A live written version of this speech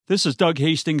This is Doug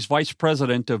Hastings, Vice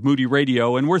President of Moody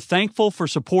Radio, and we're thankful for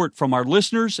support from our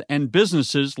listeners and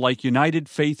businesses like United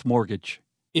Faith Mortgage.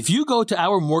 If you go to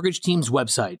our mortgage team's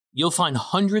website, you'll find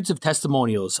hundreds of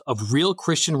testimonials of real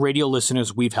Christian radio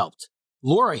listeners we've helped.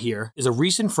 Laura here is a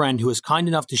recent friend who is kind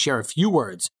enough to share a few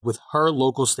words with her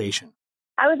local station.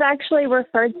 I was actually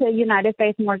referred to United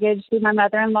Faith Mortgage through my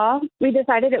mother-in-law. We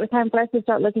decided it was time for us to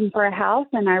start looking for a house,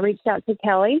 and I reached out to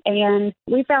Kelly, and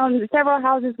we found several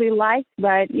houses we liked,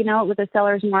 but, with the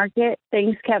seller's market,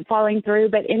 things kept falling through.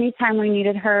 But anytime we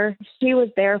needed her, she was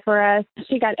there for us.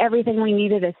 She got everything we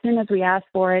needed as soon as we asked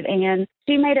for it, and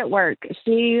she made it work.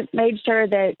 She made sure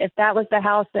that if that was the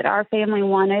house that our family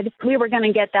wanted, we were going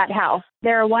to get that house.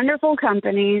 They're a wonderful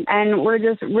company, and we're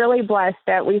just really blessed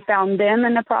that we found them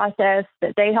in the process,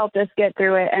 that they helped us get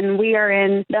through it, and we are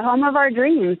in the home of our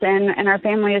dreams, and our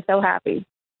family is so happy.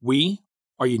 We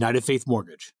are United Faith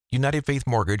Mortgage. United Faith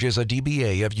Mortgage is a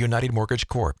DBA of United Mortgage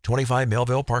Corp., 25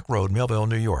 Melville Park Road, Melville,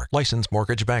 New York. Licensed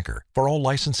mortgage banker. For all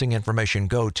licensing information,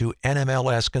 go to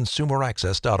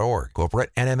nmlsconsumeraccess.org. Corporate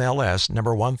NMLS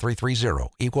number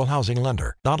 1330. Equal housing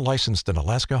lender. Not licensed in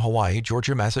Alaska, Hawaii,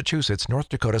 Georgia, Massachusetts, North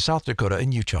Dakota, South Dakota,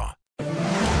 and Utah.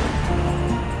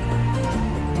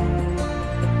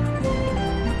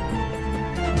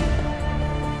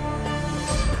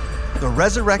 The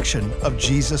resurrection of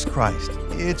Jesus Christ.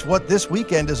 It's what this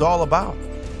weekend is all about.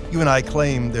 You and I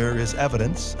claim there is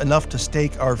evidence, enough to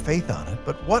stake our faith on it,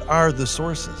 but what are the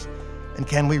sources? And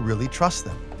can we really trust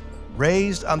them?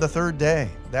 Raised on the third day,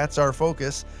 that's our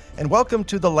focus. And welcome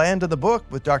to The Land of the Book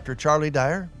with Dr. Charlie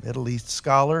Dyer, Middle East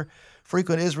scholar,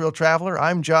 frequent Israel traveler.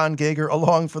 I'm John Gager,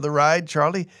 along for the ride.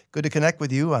 Charlie, good to connect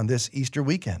with you on this Easter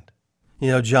weekend.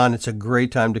 John, it's a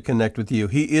great time to connect with you.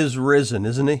 He is risen,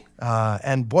 isn't he?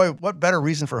 And boy, what better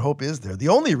reason for hope is there? The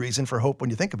only reason for hope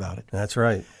when you think about it. That's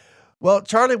right. Well,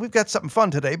 Charlie, we've got something fun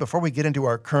today before we get into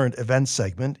our current events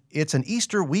segment. It's an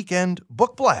Easter weekend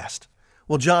book blast.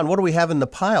 Well, John, what do we have in the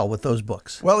pile with those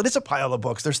books? Well, it is a pile of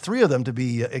books. There's 3 of them to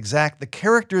be exact. The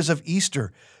Characters of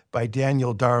Easter by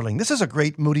Daniel Darling. This is a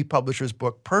great Moody Publishers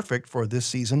book, perfect for this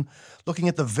season, looking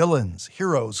at the villains,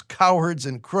 heroes, cowards,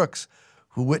 and crooks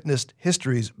who witnessed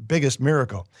history's biggest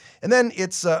miracle. And then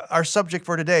it's our subject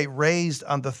for today, Raised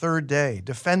on the Third Day,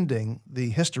 defending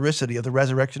the historicity of the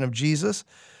resurrection of Jesus.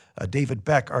 David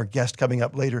Beck, our guest, coming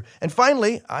up later. And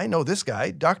finally, I know this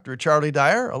guy, Dr. Charlie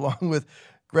Dyer, along with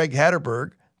Greg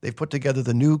Hatterberg. They've put together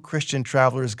the New Christian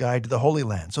Traveler's Guide to the Holy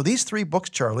Land. So these 3 books,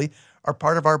 Charlie, are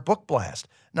part of our book blast.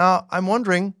 Now, I'm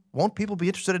wondering, won't people be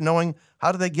interested in knowing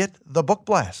how do they get the book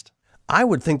blast? I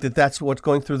would think that that's what's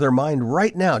going through their mind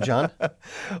right now, John.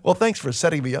 Well, thanks for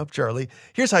setting me up, Charlie.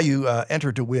 Here's how you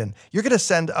enter to win. You're going to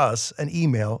send us an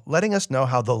email letting us know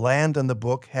how The Land and the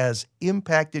Book has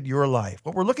impacted your life.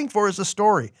 What we're looking for is a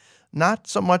story, not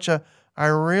so much a I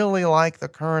really like the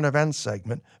current events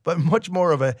segment, but much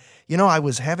more of a, I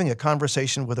was having a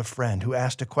conversation with a friend who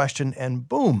asked a question and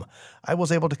boom, I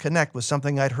was able to connect with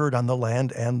something I'd heard on The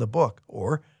Land and the Book.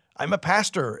 Or I'm a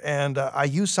pastor and I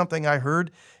use something I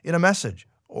heard in a message.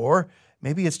 Or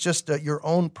maybe it's just your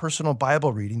own personal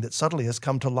Bible reading that suddenly has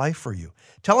come to life for you.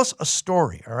 Tell us a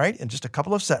story, all right, in just a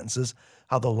couple of sentences,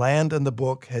 how The Land and the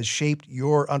Book has shaped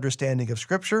your understanding of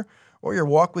Scripture or your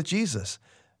walk with Jesus.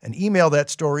 And email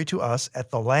that story to us at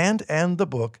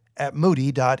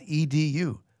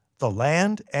thelandandthebook@moody.edu.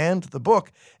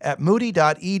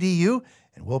 Thelandandthebook@moody.edu,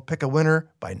 and we'll pick a winner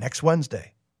by next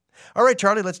Wednesday. All right,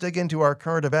 Charlie, let's dig into our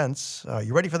current events.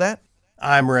 You ready for that?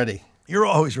 I'm ready. You're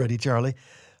always ready, Charlie.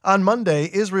 On Monday,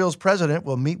 Israel's president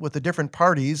will meet with the different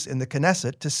parties in the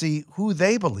Knesset to see who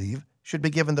they believe should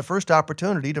be given the first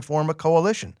opportunity to form a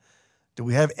coalition. Do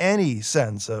we have any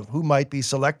sense of who might be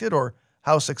selected or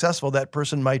how successful that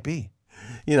person might be?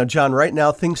 John, right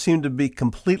now things seem to be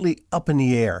completely up in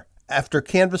the air. After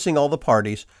canvassing all the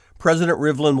parties, President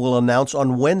Rivlin will announce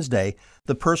on Wednesday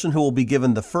the person who will be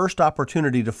given the first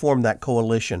opportunity to form that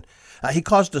coalition. He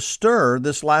caused a stir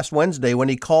this last Wednesday when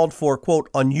he called for, quote,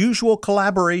 unusual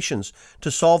collaborations to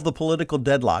solve the political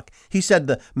deadlock. He said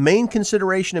the main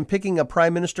consideration in picking a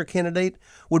prime minister candidate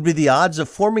would be the odds of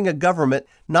forming a government,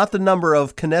 not the number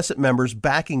of Knesset members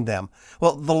backing them.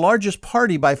 Well, the largest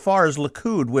party by far is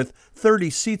Likud with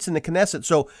 30 seats in the Knesset,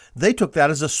 so they took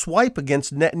that as a swipe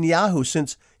against Netanyahu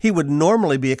since he would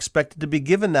normally be expected to be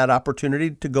given that opportunity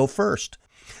to go first.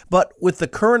 But with the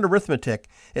current arithmetic,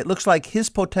 it looks like his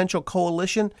potential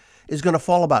coalition is going to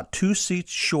fall about 2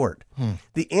 seats short.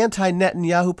 The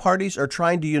anti-Netanyahu parties are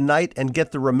trying to unite and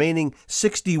get the remaining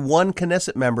 61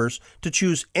 Knesset members to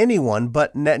choose anyone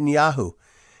but Netanyahu.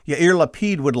 Yair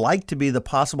Lapid would like to be the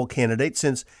possible candidate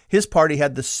since his party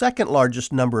had the second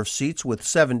largest number of seats with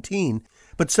 17.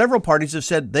 But several parties have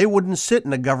said they wouldn't sit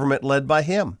in a government led by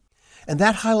him. And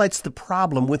that highlights the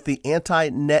problem with the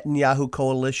anti-Netanyahu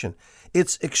coalition.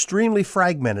 It's extremely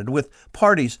fragmented, with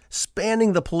parties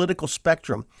spanning the political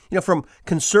spectrum, from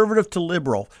conservative to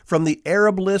liberal, from the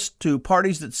Arab list to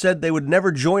parties that said they would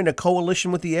never join a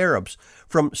coalition with the Arabs,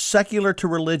 from secular to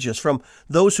religious, from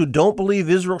those who don't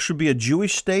believe Israel should be a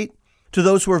Jewish state to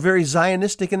those who are very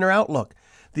Zionistic in their outlook.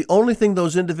 The only thing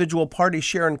those individual parties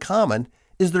share in common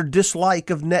is their dislike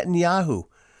of Netanyahu.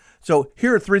 So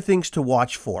here are three things to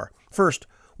watch for. First,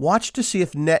 watch to see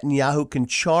if Netanyahu can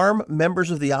charm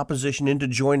members of the opposition into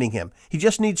joining him. He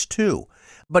just needs two.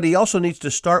 But he also needs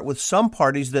to start with some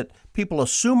parties that people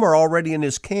assume are already in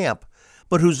his camp,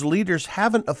 but whose leaders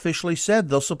haven't officially said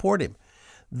they'll support him.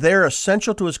 They're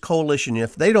essential to his coalition.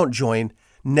 If they don't join,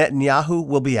 Netanyahu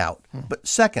will be out. But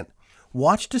second,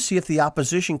 watch to see if the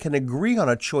opposition can agree on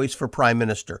a choice for prime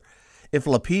minister. If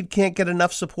Lapid can't get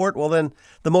enough support, well, then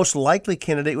the most likely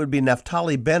candidate would be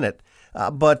Naftali Bennett.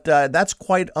 But that's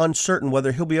quite uncertain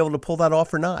whether he'll be able to pull that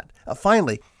off or not.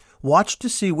 Finally, watch to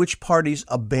see which parties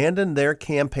abandon their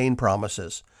campaign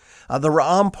promises. The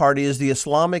Ra'am party is the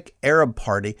Islamic Arab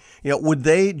party. Would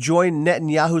they join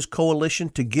Netanyahu's coalition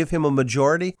to give him a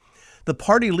majority? The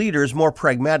party leader is more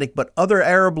pragmatic, but other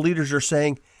Arab leaders are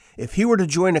saying if he were to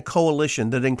join a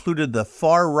coalition that included the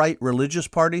far-right religious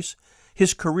parties,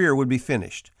 his career would be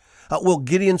finished. Will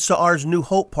Gideon Sa'ar's New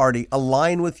Hope Party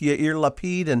align with Yair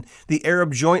Lapid and the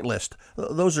Arab Joint List?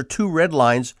 Those are two red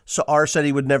lines Sa'ar said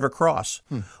he would never cross.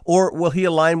 Or will he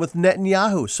align with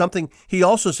Netanyahu, something he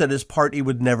also said his party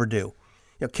would never do?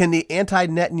 Can the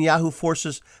anti-Netanyahu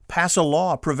forces pass a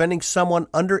law preventing someone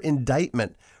under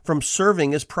indictment from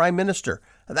serving as prime minister?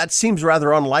 That seems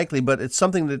rather unlikely, but it's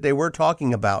something that they were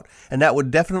talking about, and that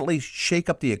would definitely shake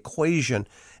up the equation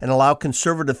and allow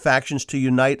conservative factions to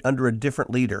unite under a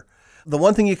different leader. The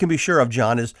one thing you can be sure of,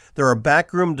 John, is there are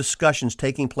backroom discussions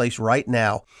taking place right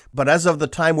now, but as of the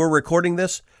time we're recording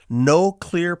this, no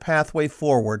clear pathway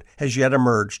forward has yet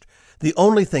emerged. The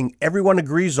only thing everyone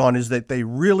agrees on is that they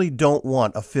really don't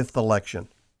want a fifth election.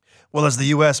 Well, as the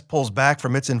U.S. pulls back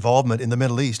from its involvement in the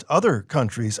Middle East, other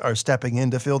countries are stepping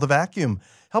in to fill the vacuum.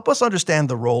 Help us understand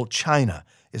the role China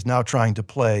is now trying to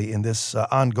play in this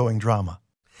ongoing drama.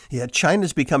 Yeah,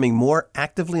 China's becoming more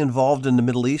actively involved in the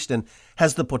Middle East and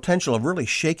has the potential of really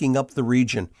shaking up the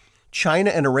region. China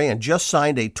and Iran just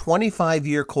signed a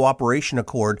 25-year cooperation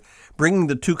accord, bringing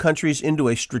the two countries into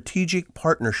a strategic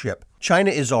partnership.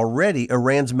 China is already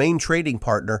Iran's main trading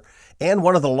partner and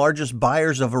one of the largest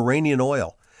buyers of Iranian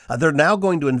oil. They're now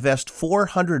going to invest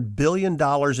 $400 billion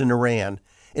in Iran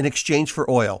in exchange for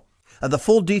oil. The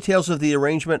full details of the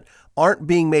arrangement aren't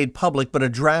being made public, but a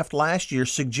draft last year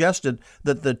suggested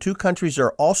that the two countries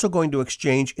are also going to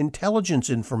exchange intelligence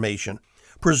information,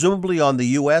 presumably on the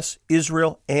U.S.,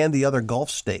 Israel, and the other Gulf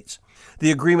states. The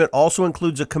agreement also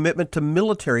includes a commitment to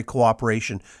military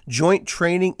cooperation, joint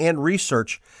training, and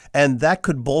research, and that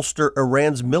could bolster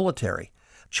Iran's military.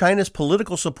 China's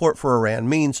political support for Iran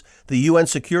means the UN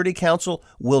Security Council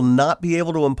will not be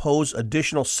able to impose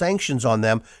additional sanctions on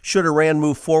them should Iran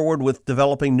move forward with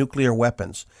developing nuclear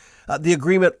weapons. The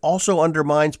agreement also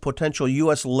undermines potential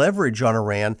U.S. leverage on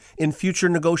Iran in future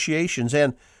negotiations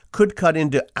and could cut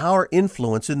into our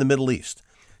influence in the Middle East.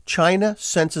 China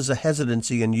senses a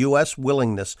hesitancy in U.S.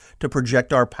 willingness to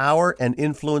project our power and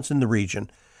influence in the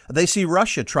region. They see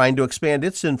Russia trying to expand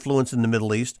its influence in the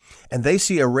Middle East, and they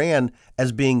see Iran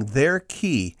as being their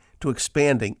key to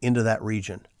expanding into that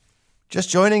region. Just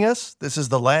joining us, this is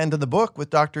The Land and the Book with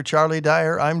Dr. Charlie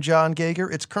Dyer. I'm John Gager.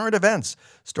 It's current events,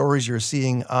 stories you're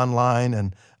seeing online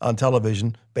and on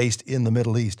television based in the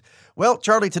Middle East. Well,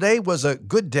 Charlie, today was a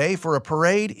good day for a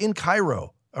parade in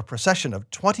Cairo. A procession of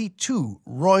 22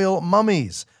 royal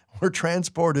mummies were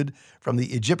transported from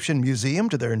the Egyptian Museum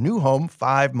to their new home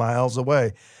 5 miles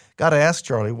away. Got to ask,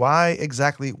 Charlie, why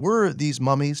exactly were these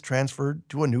mummies transferred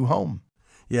to a new home?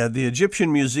 Yeah, the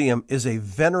Egyptian Museum is a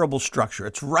venerable structure.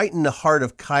 It's right in the heart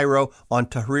of Cairo on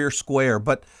Tahrir Square,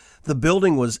 but the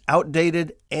building was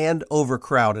outdated and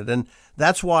overcrowded, and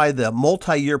that's why the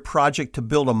multi-year project to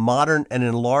build a modern and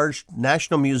enlarged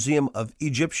National Museum of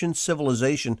Egyptian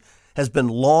Civilization has been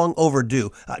long overdue.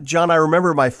 John, I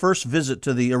remember my first visit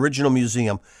to the original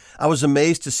museum. I was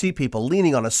amazed to see people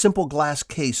leaning on a simple glass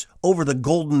case over the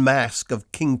golden mask of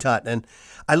King Tut, and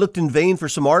I looked in vain for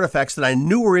some artifacts that I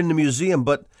knew were in the museum,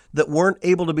 but that weren't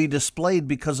able to be displayed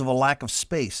because of a lack of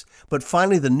space. But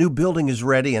finally, the new building is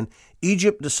ready, and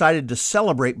Egypt decided to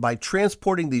celebrate by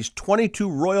transporting these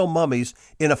 22 royal mummies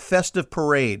in a festive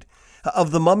parade.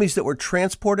 Of the mummies that were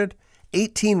transported,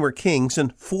 18 were kings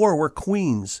and 4 were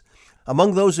queens.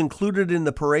 Among those included in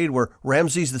the parade were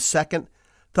Ramses II,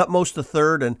 Thutmose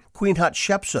III and Queen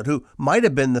Hatshepsut, who might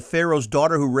have been the Pharaoh's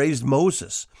daughter who raised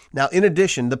Moses. Now, in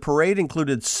addition, the parade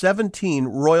included 17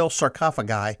 royal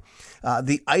sarcophagi.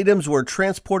 The items were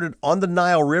transported on the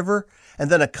Nile River and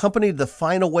then accompanied the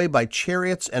final way by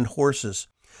chariots and horses.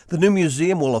 The new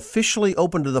museum will officially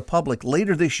open to the public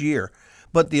later this year,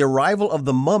 but the arrival of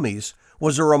the mummies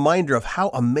was a reminder of how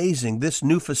amazing this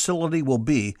new facility will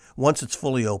be once it's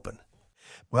fully open.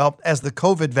 Well, as the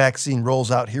COVID vaccine rolls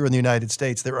out here in the United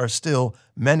States, there are still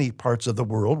many parts of the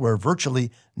world where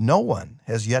virtually no one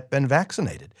has yet been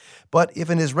vaccinated. But if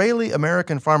an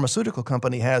Israeli-American pharmaceutical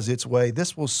company has its way,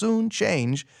 this will soon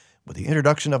change with the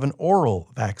introduction of an oral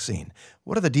vaccine.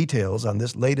 What are the details on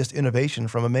this latest innovation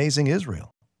from Amazing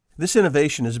Israel? This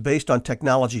innovation is based on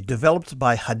technology developed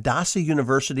by Hadassah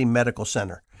University Medical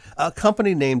Center. A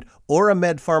company named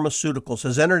Oramed Pharmaceuticals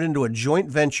has entered into a joint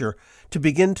venture to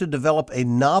begin to develop a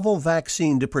novel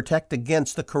vaccine to protect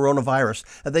against the coronavirus.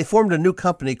 They formed a new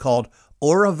company called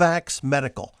Oravax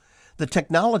Medical. The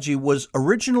technology was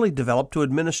originally developed to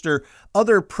administer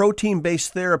other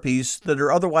protein-based therapies that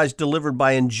are otherwise delivered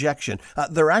by injection.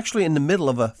 They're actually in the middle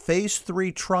of a phase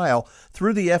 3 trial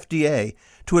through the FDA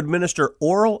to administer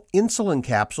oral insulin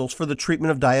capsules for the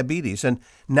treatment of diabetes. And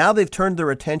now they've turned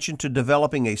their attention to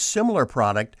developing a similar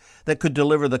product that could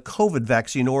deliver the COVID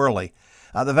vaccine orally.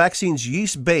 The vaccine's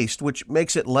yeast-based, which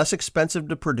makes it less expensive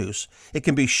to produce. It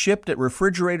can be shipped at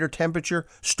refrigerator temperature,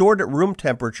 stored at room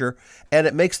temperature, and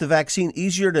it makes the vaccine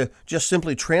easier to just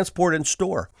simply transport and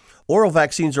store. Oral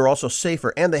vaccines are also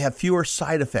safer, and they have fewer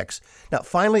side effects. Now,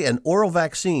 finally, an oral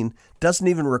vaccine doesn't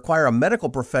even require a medical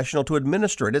professional to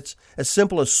administer it. It's as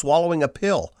simple as swallowing a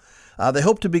pill. They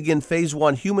hope to begin phase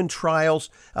 1 human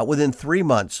trials within 3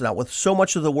 months. Now, with so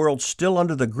much of the world still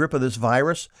under the grip of this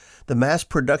virus, the mass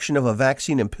production of a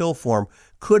vaccine in pill form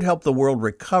could help the world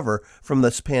recover from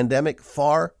this pandemic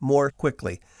far more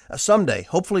quickly. Someday,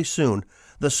 hopefully soon,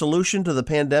 the solution to the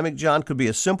pandemic, John, could be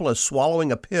as simple as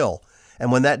swallowing a pill.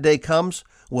 And when that day comes,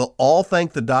 we'll all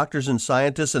thank the doctors and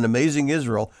scientists in Amazing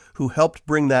Israel who helped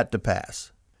bring that to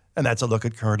pass. And that's a look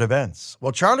at current events.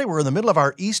 Well, Charlie, we're in the middle of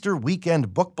our Easter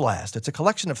weekend book blast. It's a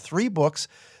collection of 3 books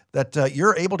that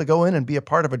you're able to go in and be a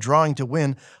part of a drawing to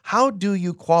win. How do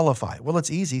you qualify? Well, it's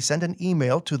easy. Send an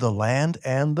email to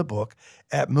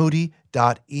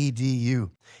thelandandthebook@moody.edu.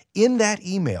 In that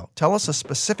email, tell us a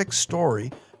specific story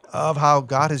of how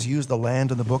God has used the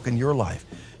land and the book in your life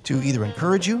to either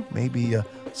encourage you, maybe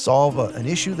solve an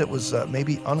issue that was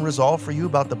maybe unresolved for you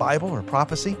about the Bible or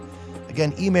prophecy.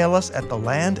 Again, email us at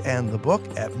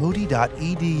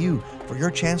thelandandthebook@moody.edu for your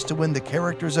chance to win the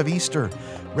Characters of Easter,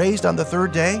 Raised on the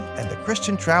Third Day, and the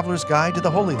Christian Traveler's Guide to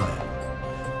the Holy Land.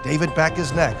 David Beck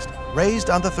is next, Raised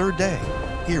on the Third Day,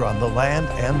 here on The Land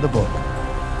and the Book.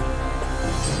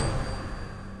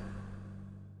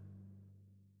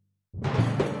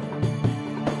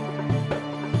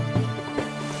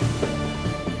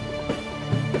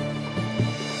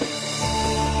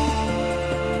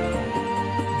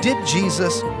 Did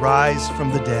Jesus rise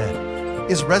from the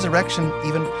dead? Is resurrection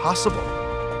even possible?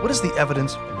 What does the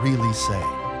evidence really say?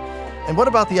 And what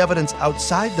about the evidence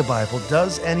outside the Bible?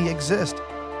 Does any exist?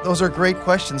 Those are great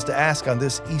questions to ask on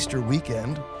this Easter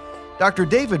weekend. Dr.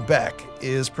 David Beck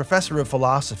is professor of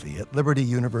philosophy at Liberty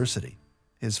University.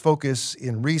 His focus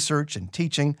in research and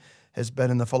teaching has been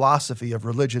in the philosophy of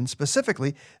religion,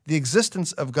 specifically the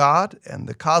existence of God and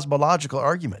the cosmological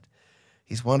argument.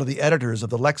 He's one of the editors of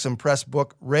the Lexham Press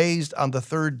book, Raised on the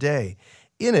Third Day.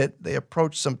 In it, they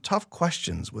approach some tough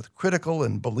questions with critical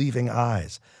and believing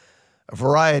eyes. A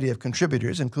variety of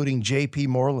contributors, including J.P.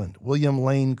 Moreland, William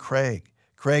Lane Craig,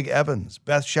 Craig Evans,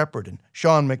 Beth Shepard, and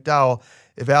Sean McDowell,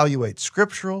 evaluate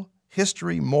scriptural,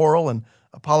 history, moral, and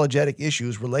apologetic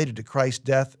issues related to Christ's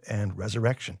death and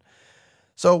resurrection.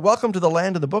 So welcome to the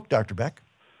Land of the Book, Dr. Beck.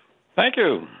 Thank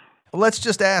you. Let's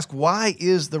just ask, why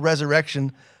is the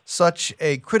resurrection such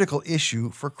a critical issue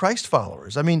for Christ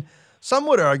followers? I mean, some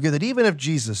would argue that even if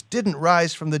Jesus didn't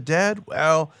rise from the dead,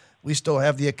 well, we still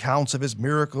have the accounts of his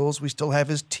miracles, we still have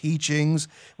his teachings,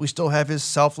 we still have his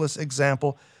selfless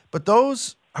example, but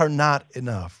those are not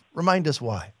enough. Remind us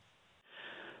why.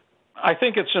 I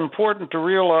think it's important to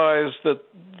realize that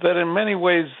in many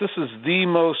ways this is the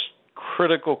most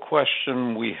critical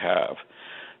question we have.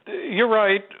 You're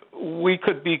right, we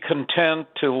could be content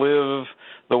to live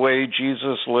the way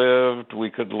Jesus lived. We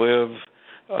could live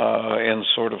in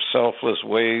sort of selfless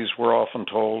ways, we're often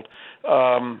told.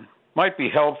 Might be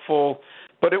helpful,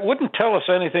 but it wouldn't tell us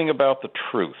anything about the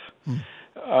truth.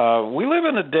 We live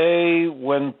in a day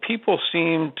when people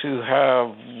seem to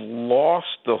have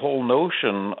lost the whole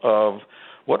notion of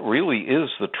what really is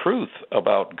the truth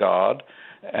about God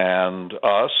and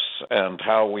us and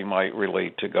how we might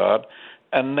relate to God.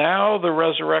 And now the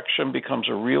resurrection becomes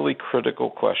a really critical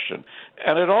question.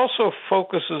 And it also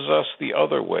focuses us the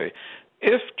other way.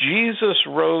 If Jesus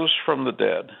rose from the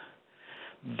dead,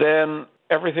 then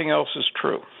everything else is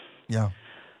true. Yeah.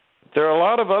 There are a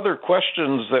lot of other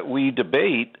questions that we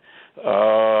debate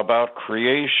about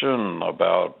creation,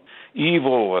 about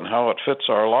evil and how it fits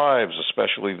our lives,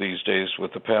 especially these days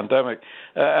with the pandemic,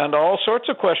 and all sorts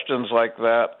of questions like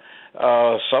that,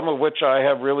 some of which I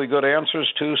have really good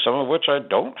answers to, some of which I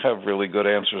don't have really good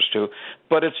answers to,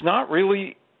 but it's not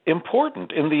really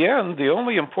important. In the end, the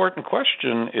only important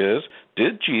question is,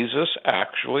 did Jesus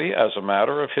actually, as a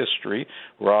matter of history,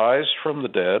 rise from the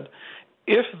dead?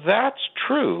 If that's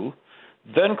true,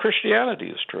 then Christianity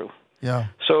is true. Yeah.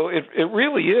 So it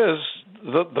really is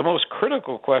the most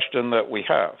critical question that we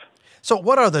have. So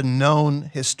what are the known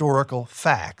historical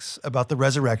facts about the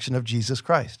resurrection of Jesus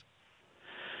Christ?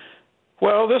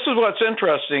 Well, this is what's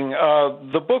interesting.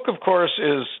 The book, of course,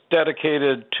 is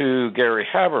dedicated to Gary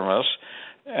Habermas,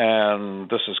 and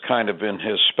this has kind of been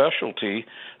his specialty.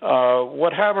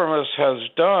 What Habermas has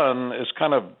done is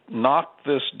kind of knocked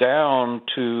this down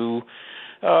to,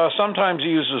 sometimes he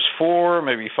uses 4,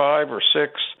 maybe 5 or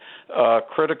 6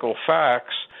 critical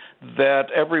facts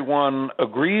that everyone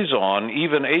agrees on,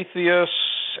 even atheists.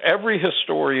 Every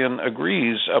historian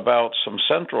agrees about some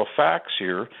central facts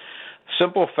here.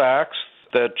 Simple facts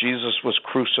that Jesus was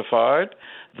crucified,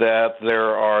 that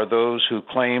there are those who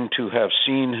claim to have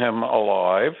seen him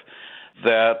alive,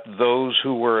 that those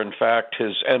who were in fact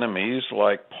his enemies,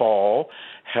 like Paul,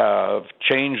 have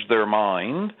changed their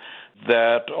mind,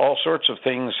 that all sorts of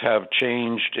things have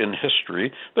changed in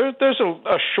history. There's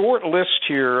a short list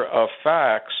here of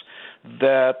facts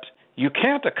that you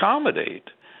can't accommodate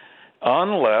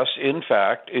unless, in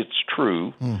fact, it's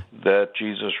true that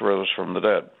Jesus rose from the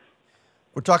dead.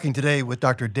 We're talking today with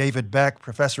Dr. David Beck,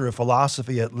 professor of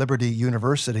philosophy at Liberty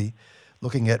University,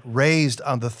 looking at Raised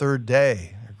on the Third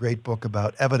Day, a great book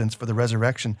about evidence for the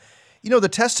resurrection. You know, the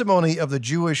testimony of the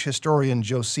Jewish historian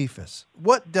Josephus,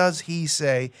 what does he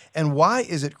say, and why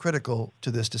is it critical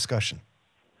to this discussion?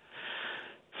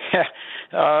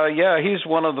 He's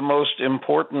one of the most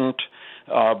important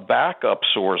backup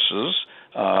sources.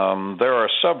 There are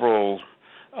several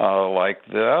like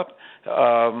that.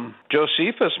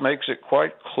 Josephus makes it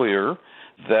quite clear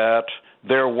that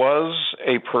there was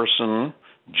a person,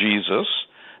 Jesus,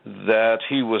 that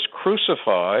he was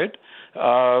crucified.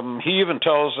 He even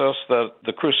tells us that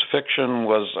the crucifixion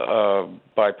was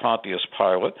by Pontius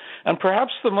Pilate. And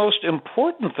perhaps the most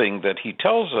important thing that he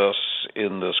tells us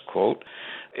in this quote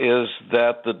is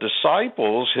that the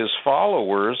disciples, his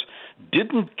followers,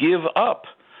 didn't give up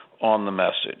on the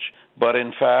message, but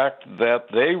in fact that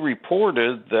they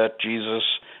reported that Jesus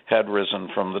had risen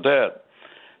from the dead.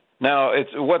 Now,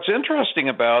 what's interesting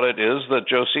about it is that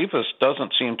Josephus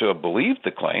doesn't seem to have believed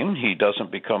the claim. He doesn't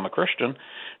become a Christian.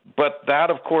 But that,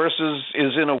 of course,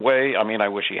 is in a way, I mean, I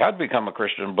wish he had become a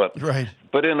Christian, but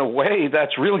in a way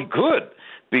that's really good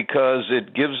because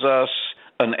it gives us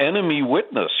an enemy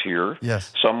witness here,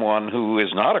 someone who is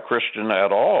not a Christian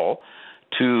at all,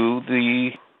 to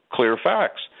the clear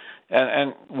facts.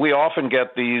 And we often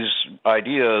get these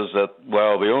ideas that,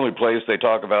 well, the only place they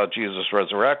talk about Jesus'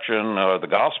 resurrection are the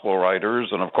gospel writers,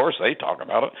 and of course they talk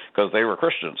about it because they were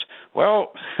Christians.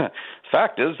 Well,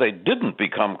 fact is they didn't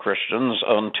become Christians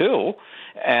until,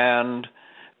 and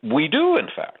we do, in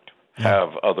fact,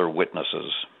 have other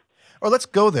witnesses. Or let's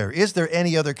go there. Is there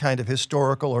any other kind of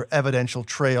historical or evidential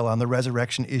trail on the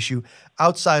resurrection issue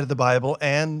outside of the Bible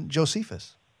and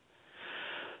Josephus?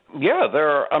 Yeah,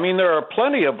 there are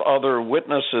plenty of other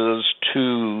witnesses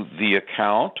to the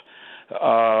account.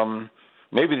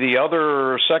 Maybe the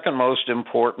other second most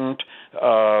important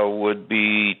would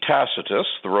be Tacitus,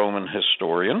 the Roman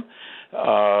historian.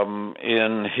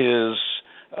 In his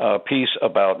piece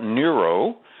about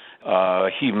Nero,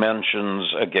 he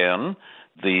mentions again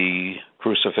the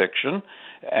crucifixion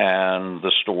and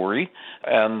the story.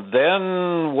 And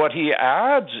then what he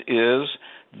adds is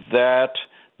that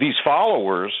these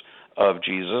followers of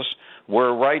Jesus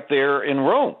were right there in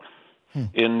Rome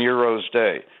in Nero's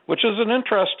day, which is an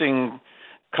interesting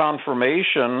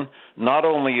confirmation not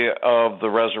only of the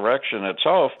resurrection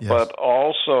itself, but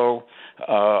also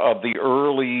of the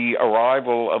early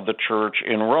arrival of the church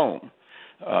in Rome.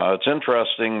 It's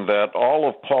interesting that all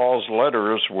of Paul's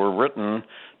letters were written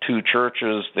to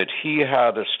churches that he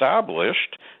had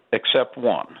established except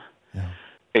one.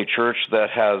 A church that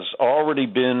has already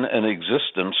been in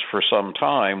existence for some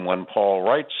time when Paul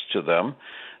writes to them,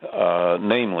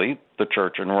 namely the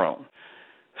church in Rome.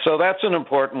 So that's an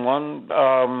important one.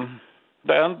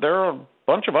 Then there are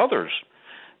bunch of others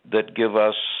that give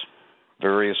us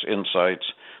various insights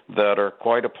that are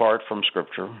quite apart from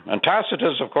Scripture. And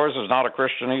Tacitus, of course, is not a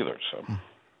Christian either. So,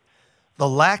 the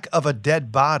lack of a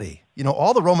dead body.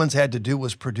 All the Romans had to do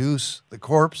was produce the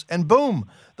corpse, and boom,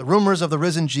 the rumors of the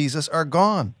risen Jesus are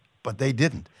gone. But they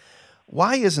didn't.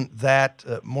 Why isn't that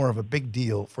more of a big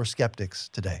deal for skeptics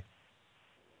today?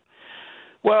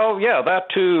 Well, yeah, that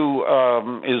too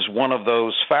is one of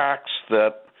those facts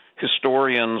that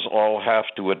historians all have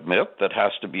to admit that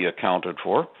has to be accounted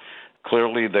for.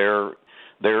 Clearly, there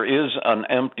is an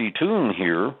empty tomb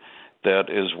here that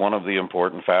is one of the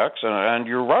important facts, and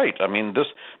you're right. I mean,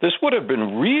 this would have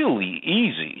been really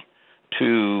easy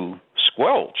to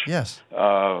squelch. Yes.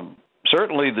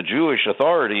 Certainly, the Jewish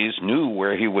authorities knew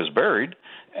where he was buried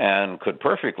and could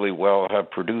perfectly well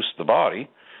have produced the body.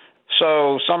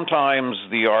 So sometimes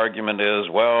the argument is,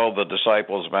 well, the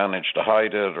disciples managed to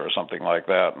hide it or something like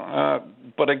that.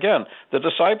 But again, the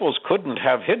disciples couldn't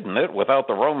have hidden it without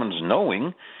the Romans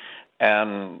knowing,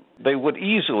 and they would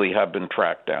easily have been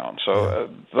tracked down. So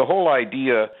the whole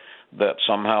idea that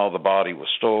somehow the body was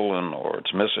stolen or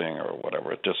it's missing or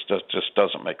whatever, it just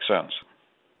doesn't make sense.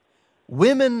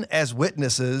 Women as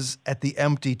witnesses at the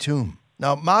empty tomb.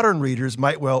 Now, modern readers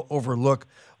might well overlook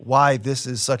why this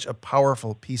is such a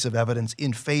powerful piece of evidence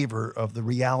in favor of the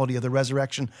reality of the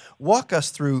resurrection. Walk us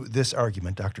through this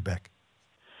argument, Dr. Beck.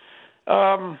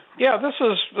 This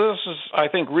is I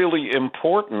think really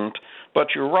important.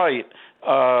 But you're right.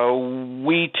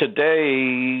 We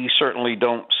today certainly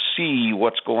don't see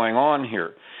what's going on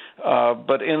here.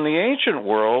 But in the ancient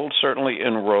world, certainly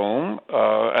in Rome,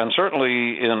 and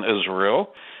certainly in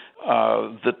Israel,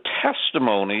 the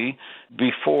testimony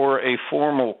before a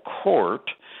formal court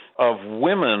of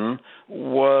women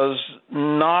was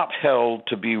not held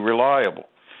to be reliable.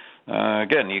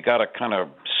 Again, you got to kind of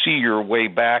see your way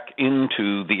back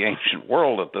into the ancient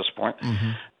world at this point.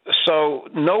 Mm-hmm. So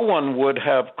no one would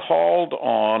have called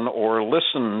on or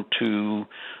listened to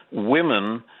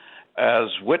women as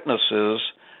witnesses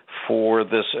for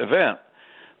this event,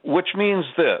 which means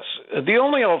this. The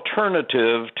only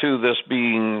alternative to this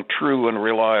being true and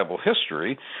reliable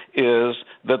history is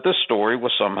that this story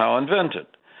was somehow invented.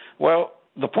 Well,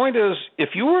 the point is, if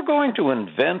you were going to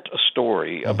invent a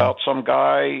story about some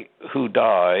guy who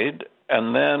died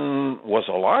and then was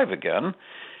alive again,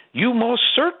 you most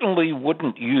certainly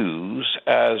wouldn't use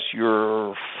as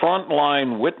your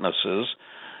frontline witnesses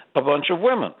a bunch of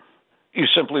women. You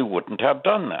simply wouldn't have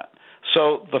done that.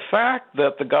 So the fact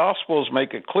that the Gospels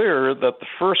make it clear that the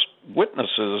first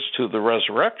witnesses to the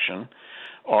resurrection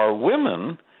are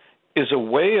women is a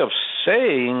way of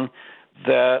saying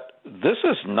that this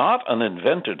is not an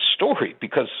invented story,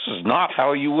 because this is not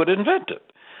how you would invent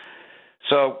it.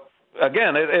 So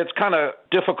again, it's kind of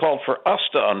difficult for us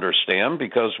to understand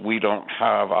because we don't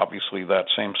have, obviously, that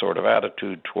same sort of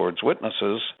attitude towards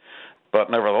witnesses.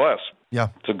 But nevertheless,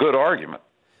 it's a good argument.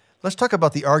 Let's talk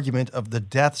about the argument of the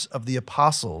deaths of the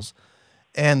apostles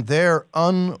and their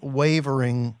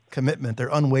unwavering commitment, their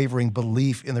unwavering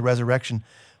belief in the resurrection.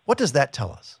 What does that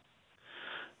tell us?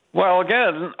 Well,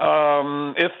 again,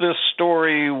 if this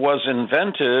story was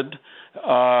invented,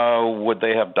 would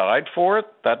they have died for it?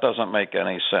 That doesn't make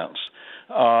any sense.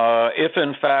 If,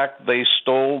 in fact, they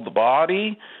stole the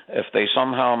body, if they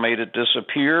somehow made it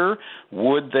disappear,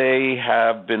 would they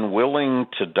have been willing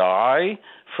to die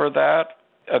for that?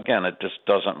 Again, it just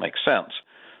doesn't make sense.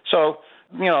 So,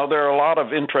 there are a lot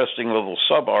of interesting little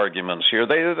sub-arguments here.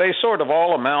 They sort of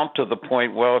all amount to the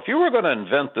point, well, if you were going to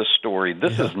invent this story,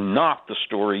 this is not the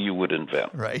story you would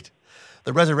invent. Right.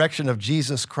 The resurrection of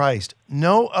Jesus Christ.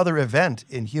 No other event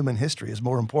in human history is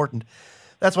more important.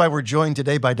 That's why we're joined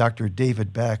today by Dr.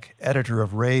 David Beck, editor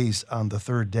of Raised on the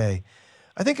Third Day.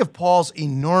 I think of Paul's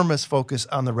enormous focus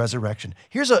on the resurrection.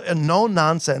 Here's a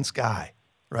no-nonsense guy,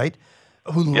 right,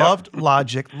 who loved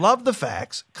logic, loved the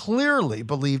facts, clearly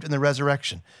believed in the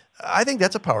resurrection. I think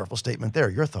that's a powerful statement there.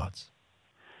 Your thoughts?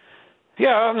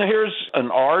 Yeah, and here's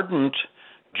an ardent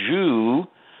Jew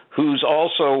who's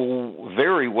also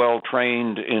very well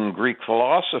trained in Greek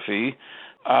philosophy.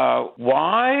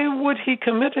 Why would he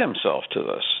commit himself to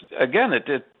this? Again,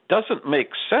 it doesn't make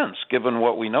sense given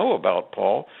what we know about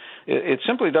Paul. It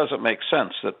simply doesn't make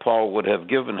sense that Paul would have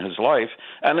given his life,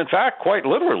 and in fact, quite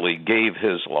literally gave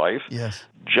his life,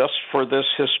 just for this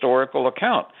historical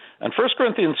account. And 1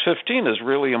 Corinthians 15 is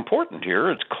really important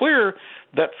here. It's clear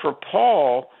that for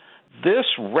Paul, this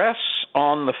rests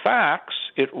on the facts.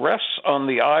 It rests on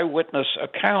the eyewitness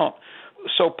account.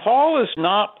 So Paul is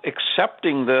not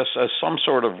accepting this as some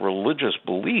sort of religious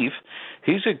belief.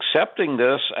 He's accepting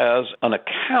this as an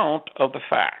account of the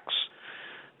facts.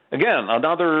 Again,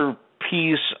 another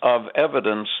piece of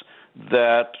evidence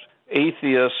that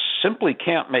atheists simply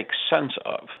can't make sense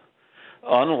of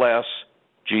unless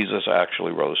Jesus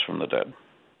actually rose from the dead.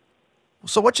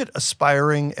 So what should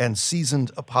aspiring and seasoned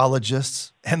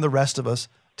apologists and the rest of us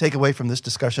take away from this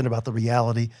discussion about the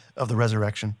reality of the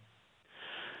resurrection?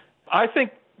 I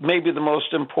think maybe the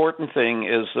most important thing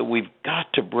is that we've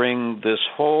got to bring this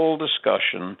whole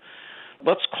discussion,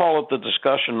 let's call it the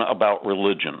discussion about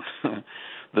religion,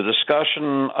 the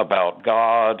discussion about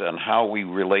God and how we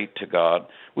relate to God,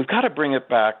 we've got to bring it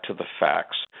back to the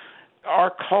facts.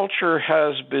 Our culture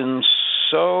has been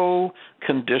so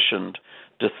conditioned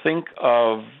to think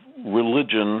of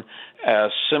religion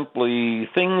as simply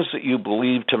things that you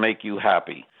believe to make you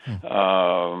happy.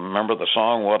 Remember the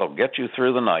song, What'll Get You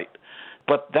Through the Night?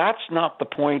 But that's not the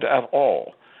point at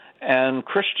all. And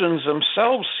Christians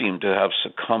themselves seem to have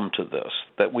succumbed to this,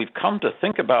 that we've come to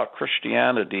think about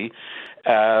Christianity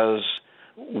as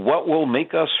what will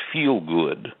make us feel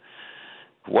good,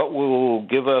 what will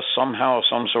give us somehow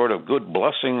some sort of good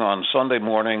blessing on Sunday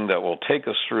morning that will take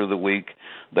us through the week,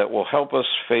 that will help us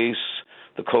face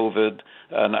the COVID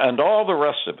and all the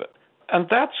rest of it. And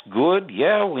that's good.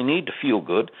 Yeah, we need to feel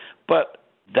good, but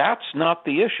that's not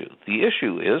the issue. The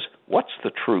issue is, what's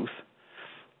the truth?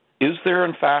 Is there,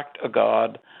 in fact, a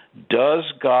God? Does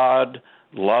God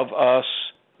love us,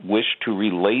 wish to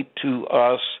relate to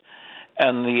us?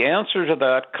 And the answer to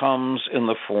that comes in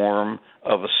the form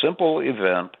of a simple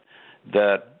event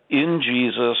that in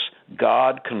Jesus,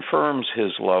 God confirms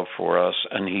his love for us,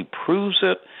 and he proves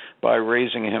it by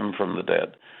raising him from the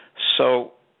dead.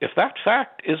 So if that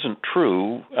fact isn't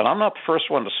true, and I'm not the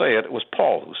first one to say it, it was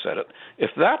Paul who said it,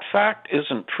 if that fact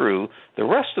isn't true, the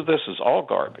rest of this is all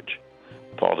garbage.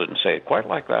 Paul didn't say it quite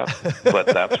like that, but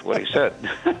that's what he said.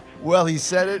 Well, he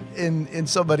said it in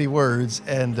so many words,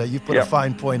 and you put a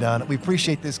fine point on it. We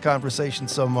appreciate this conversation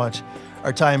so much.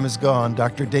 Our time is gone.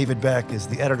 Dr. David Beck is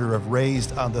the editor of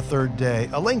Raised on the Third Day.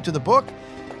 A link to the book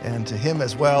and to him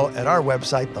as well at our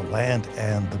website,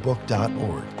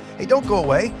 thelandandthebook.org. Hey, don't go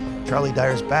away. Charlie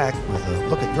Dyer's back with a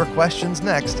look at your questions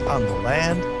next on The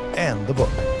Land and the Book.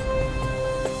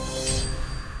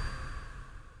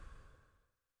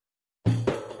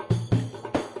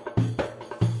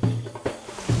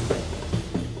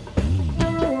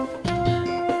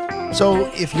 So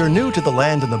if you're new to The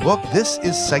Land and the Book, this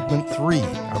is segment 3.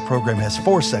 Our program has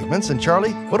 4 segments. And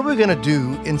Charlie, what are we going to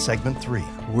do in segment 3?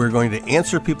 We're going to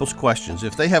answer people's questions.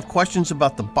 If they have questions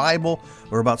about the Bible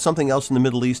or about something else in the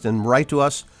Middle East, and write to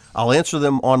us, I'll answer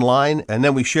them online, and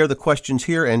then we share the questions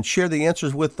here and share the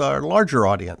answers with our larger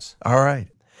audience. All right.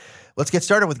 Let's get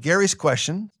started with Gary's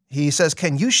question. He says,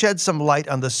 can you shed some light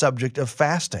on the subject of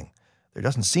fasting? There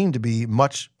doesn't seem to be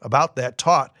much about that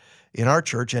taught in our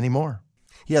church anymore.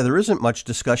 Yeah, there isn't much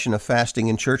discussion of fasting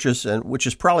in churches, and which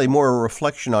is probably more a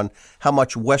reflection on how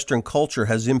much Western culture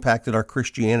has impacted our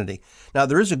Christianity. Now,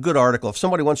 there is a good article. If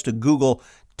somebody wants to Google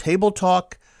Table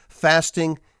Talk,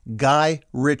 Fasting, Guy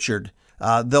Richard,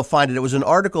 they'll find it. It was an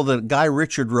article that Guy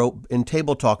Richard wrote in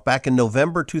Table Talk back in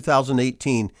November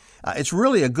 2018. It's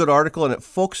really a good article, and it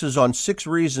focuses on 6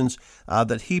 reasons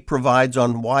that he provides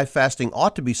on why fasting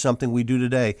ought to be something we do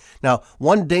today. Now,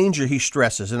 one danger he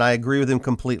stresses, and I agree with him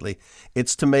completely,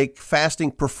 it's to make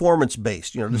fasting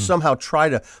performance-based, to somehow try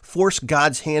to force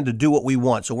God's hand to do what we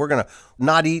want. So we're going to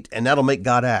not eat, and that'll make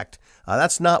God act.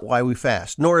 That's not why we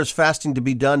fast, nor is fasting to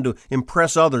be done to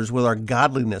impress others with our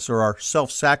godliness or our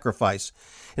self-sacrifice.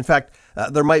 In fact,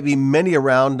 there might be many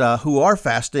around who are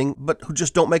fasting, but who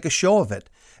just don't make a show of it.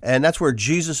 And that's where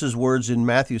Jesus' words in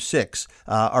Matthew 6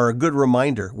 are a good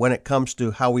reminder when it comes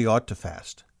to how we ought to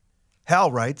fast.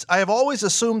 Hal writes, I have always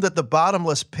assumed that the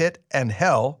bottomless pit and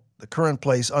hell, the current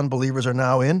place unbelievers are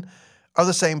now in, are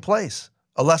the same place.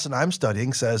 A lesson I'm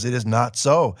studying says it is not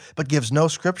so, but gives no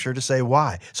scripture to say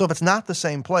why. So if it's not the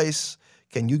same place,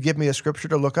 can you give me a scripture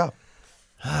to look up?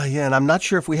 Yeah, and I'm not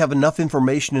sure if we have enough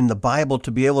information in the Bible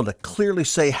to be able to clearly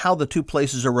say how the two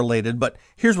places are related, but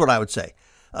here's what I would say.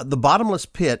 The bottomless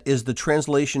pit is the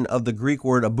translation of the Greek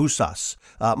word abyssos.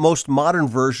 Most modern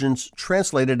versions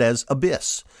translate it as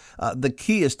abyss. The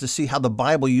key is to see how the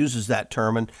Bible uses that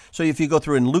term. And so if you go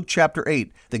through in Luke chapter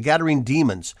 8, the Gadarene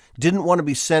demons didn't want to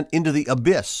be sent into the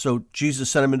abyss, so Jesus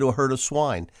sent them into a herd of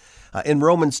swine. In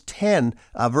Romans 10,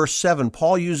 verse 7,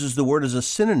 Paul uses the word as a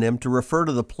synonym to refer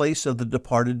to the place of the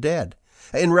departed dead.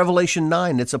 In Revelation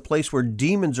 9, it's a place where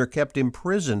demons are kept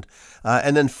imprisoned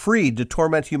and then freed to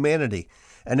torment humanity.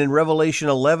 And in Revelation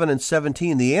 11 and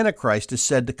 17, the Antichrist is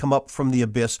said to come up from the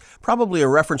abyss, probably a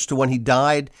reference to when he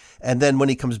died, and then when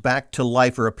he comes back to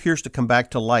life, or appears to come back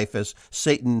to life as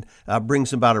Satan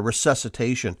brings about a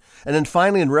resuscitation. And then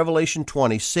finally in Revelation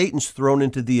 20, Satan's thrown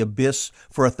into the abyss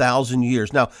for 1,000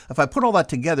 years. Now, if I put all that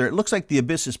together, it looks like the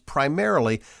abyss is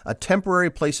primarily a temporary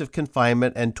place of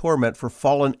confinement and torment for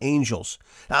fallen angels.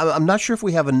 Now, I'm not sure if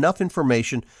we have enough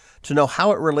information to know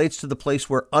how it relates to the place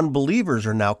where unbelievers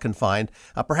are now confined.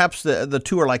 Perhaps the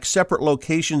two are like separate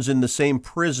locations in the same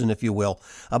prison, if you will.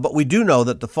 But we do know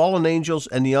that the fallen angels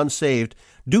and the unsaved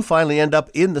do finally end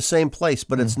up in the same place,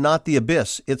 but it's not the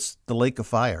abyss, it's the lake of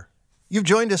fire. You've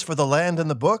joined us for The Land and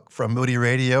the Book from Moody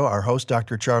Radio. Our host,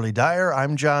 Dr. Charlie Dyer.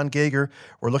 I'm John Gager.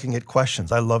 We're looking at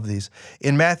questions. I love these.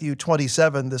 In Matthew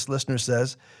 27, this listener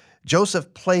says,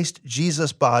 Joseph placed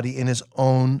Jesus' body in his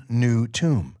own new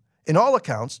tomb. In all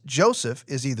accounts, Joseph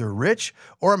is either rich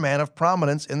or a man of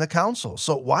prominence in the council.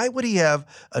 So why would he have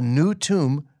a new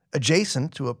tomb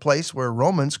adjacent to a place where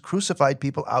Romans crucified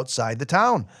people outside the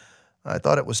town? I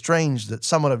thought it was strange that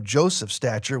someone of Joseph's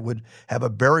stature would have a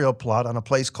burial plot on a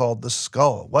place called the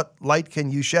Skull. What light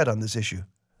can you shed on this issue?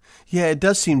 Yeah, it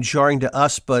does seem jarring to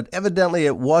us, but evidently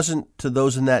it wasn't to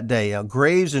those in that day.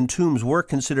 Graves and tombs were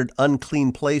considered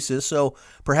unclean places, so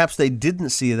perhaps they didn't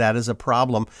see that as a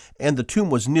problem, and the tomb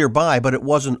was nearby, but it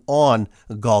wasn't on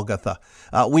Golgotha.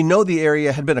 We know the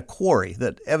area had been a quarry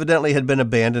that evidently had been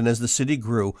abandoned as the city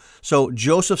grew, so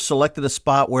Joseph selected a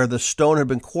spot where the stone had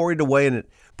been quarried away, and it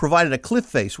provided a cliff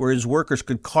face where his workers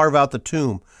could carve out the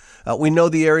tomb. We know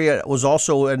the area was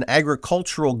also an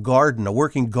agricultural garden, a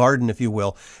working garden, if you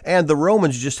will, and the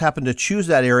Romans just happened to choose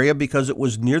that area because it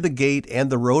was near the gate and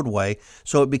the roadway,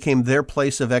 so it became their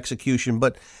place of execution.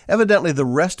 But evidently the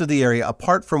rest of the area,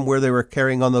 apart from where they were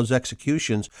carrying on those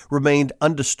executions, remained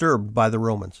undisturbed by the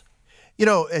Romans. You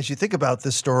know, as you think about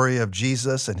this story of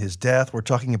Jesus and his death, we're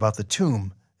talking about the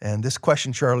tomb. And this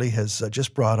question Charlie has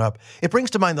just brought up, it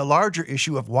brings to mind the larger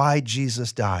issue of why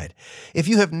Jesus died. If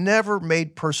you have never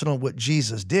made personal what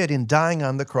Jesus did in dying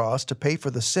on the cross to pay for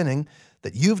the sinning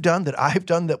that you've done, that I've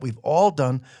done, that we've all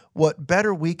done, what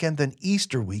better weekend than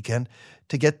Easter weekend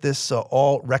to get this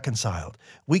all reconciled?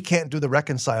 We can't do the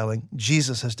reconciling.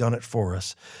 Jesus has done it for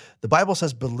us. The Bible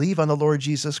says, believe on the Lord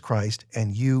Jesus Christ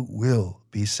and you will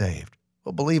be saved.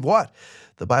 Well, believe what?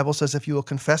 The Bible says if you will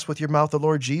confess with your mouth the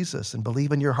Lord Jesus and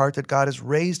believe in your heart that God has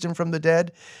raised him from the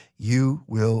dead, you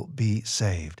will be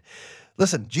saved.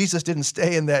 Listen, Jesus didn't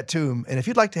stay in that tomb, and if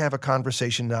you'd like to have a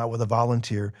conversation now with a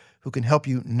volunteer who can help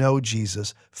you know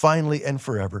Jesus finally and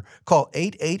forever, call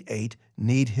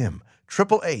 888-NEED-HIM,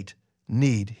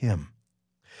 888-NEED-HIM.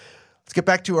 Let's get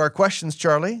back to our questions,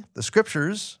 Charlie. The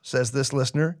Scriptures, says this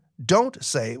listener, don't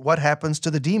say what happens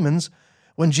to the demons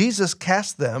when Jesus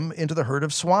cast them into the herd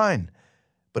of swine.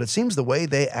 But it seems the way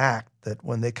they act, that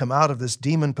when they come out of this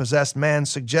demon-possessed man,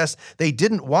 suggests they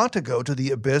didn't want to go to the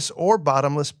abyss or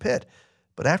bottomless pit.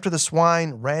 But after the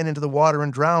swine ran into the water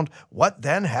and drowned, what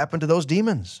then happened to those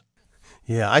demons?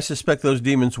 Yeah, I suspect those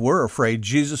demons were afraid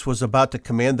Jesus was about to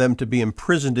command them to be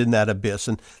imprisoned in that abyss,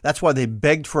 and that's why they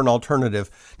begged for an alternative.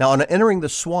 Now, on entering the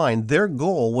swine, their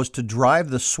goal was to drive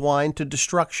the swine to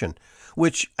destruction,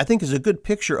 which I think is a good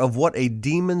picture of what a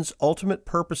demon's ultimate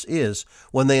purpose is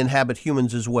when they inhabit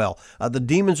humans as well. The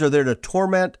demons are there to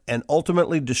torment and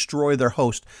ultimately destroy their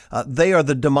host. They are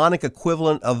the demonic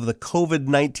equivalent of the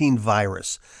COVID-19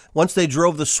 virus. Once they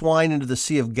drove the swine into the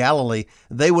Sea of Galilee,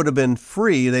 they would have been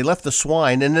free. They left the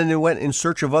swine and then they went in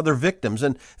search of other victims.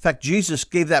 And in fact, Jesus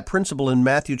gave that principle in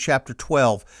Matthew chapter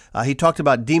 12. He talked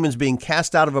about demons being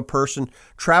cast out of a person,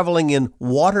 traveling in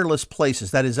waterless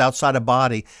places, that is outside a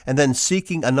body, and then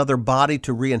seeking another body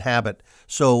to re-inhabit.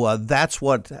 So that's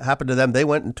what happened to them. They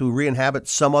went to re-inhabit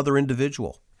some other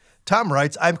individual. Tom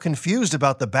writes, I'm confused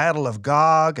about the Battle of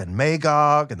Gog and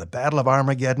Magog and the Battle of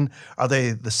Armageddon. Are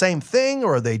they the same thing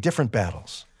or are they different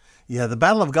battles? Yeah, the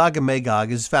Battle of Gog and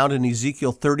Magog is found in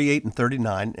Ezekiel 38 and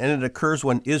 39, and it occurs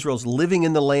when Israel's living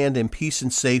in the land in peace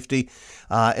and safety.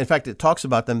 In fact, it talks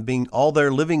about them being all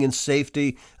there living in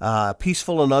safety,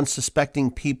 peaceful and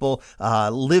unsuspecting people,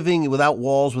 living without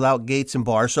walls, without gates and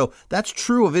bars. So that's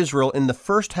true of Israel in the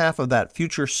first half of that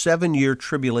future 7-year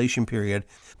tribulation period.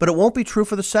 But it won't be true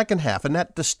for the second half, and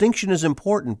that distinction is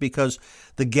important because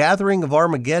the gathering of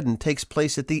Armageddon takes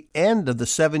place at the end of the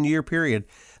 7-year period.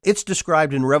 It's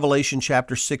described in Revelation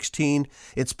chapter 16.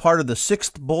 It's part of the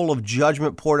 6th bowl of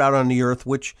judgment poured out on the earth,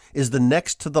 which is the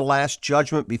next to the last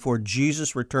judgment before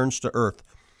Jesus returns to earth.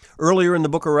 Earlier in the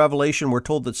book of Revelation, we're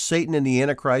told that Satan and the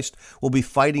Antichrist will be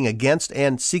fighting against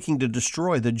and seeking to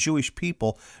destroy the Jewish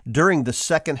people during the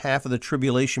second half of the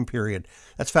tribulation period.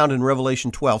 That's found in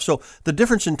Revelation 12. So the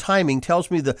difference in timing tells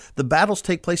me the battles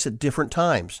take place at different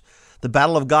times. The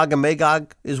Battle of Gog and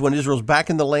Magog is when Israel's back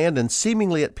in the land and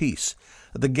seemingly at peace.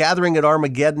 The gathering at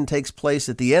Armageddon takes place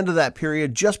at the end of that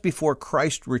period, just before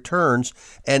Christ returns,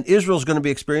 and Israel's going to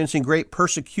be experiencing great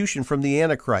persecution from the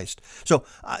Antichrist. So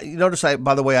you notice,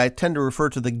 by the way, I tend to refer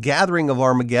to the gathering of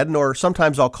Armageddon, or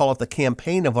sometimes I'll call it the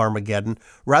campaign of Armageddon,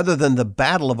 rather than the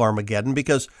Battle of Armageddon,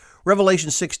 because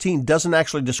Revelation 16 doesn't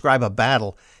actually describe a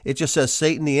battle. It just says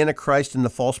Satan, the Antichrist, and the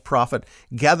false prophet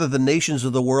gather the nations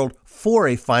of the world for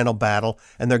a final battle,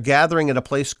 and they're gathering at a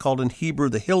place called in Hebrew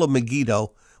the Hill of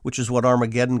Megiddo, which is what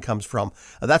Armageddon comes from.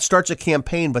 That starts a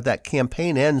campaign, but that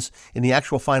campaign ends in the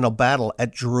actual final battle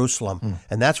at Jerusalem.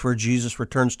 And that's where Jesus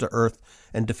returns to earth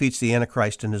and defeats the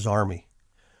Antichrist and his army.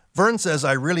 Vern says,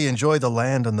 I really enjoy the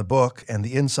land and the book and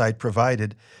the insight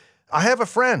provided. I have a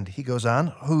friend, he goes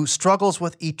on, who struggles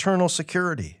with eternal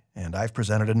security. And I've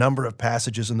presented a number of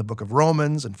passages in the book of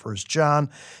Romans and 1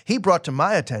 John. He brought to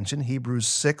my attention Hebrews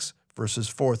 6, verses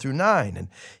 4 through 9. And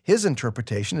his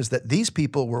interpretation is that these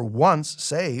people were once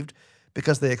saved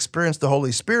because they experienced the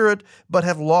Holy Spirit, but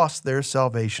have lost their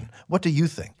salvation. What do you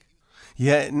think?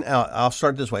 Yeah, I'll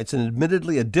start this way. It's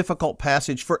admittedly a difficult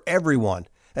passage for everyone.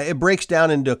 It breaks down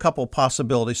into a couple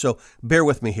possibilities, so bear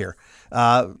with me here.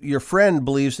 Your friend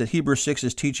believes that Hebrews 6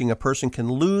 is teaching a person can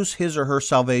lose his or her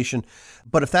salvation,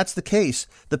 but if that's the case,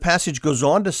 the passage goes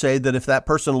on to say that if that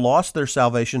person lost their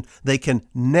salvation, they can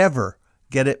never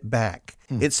get it back.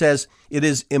 It says it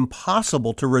is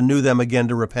impossible to renew them again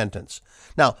to repentance.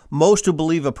 Now, most who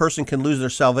believe a person can lose their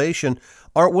salvation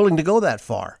aren't willing to go that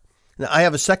far. Now, I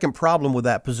have a second problem with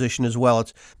that position as well.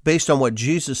 It's based on what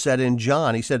Jesus said in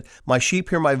John. He said, my sheep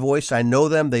hear my voice, I know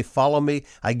them, they follow me,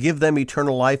 I give them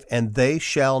eternal life, and they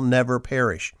shall never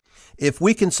perish. If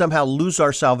we can somehow lose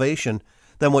our salvation,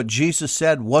 then what Jesus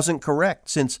said wasn't correct,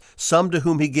 since some to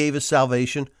whom he gave his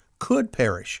salvation could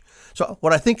perish. So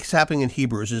what I think is happening in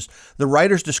Hebrews is the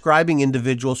writer's describing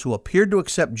individuals who appeared to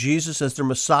accept Jesus as their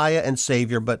Messiah and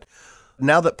Savior, but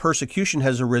now that persecution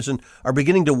has arisen, are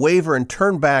beginning to waver and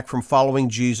turn back from following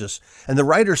Jesus. And the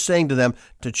writer's saying to them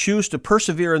to choose to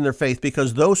persevere in their faith,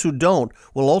 because those who don't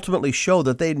will ultimately show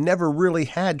that they never really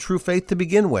had true faith to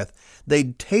begin with.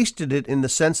 They'd tasted it in the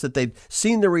sense that they'd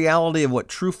seen the reality of what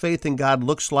true faith in God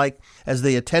looks like as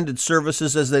they attended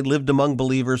services, as they lived among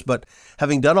believers. But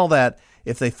having done all that,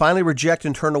 if they finally reject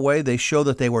and turn away, they show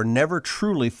that they were never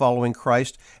truly following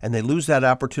Christ, and they lose that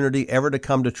opportunity ever to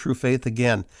come to true faith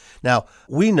again. Now,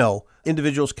 we know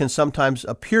individuals can sometimes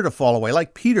appear to fall away,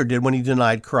 like Peter did when he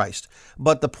denied Christ.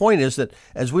 But the point is that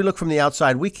as we look from the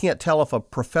outside, we can't tell if a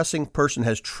professing person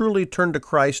has truly turned to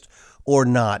Christ or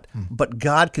not, but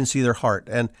God can see their heart.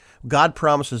 And God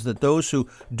promises that those who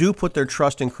do put their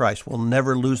trust in Christ will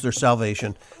never lose their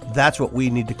salvation. That's what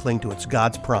we need to cling to. It's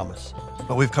God's promise.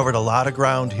 Well, we've covered a lot of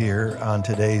ground here on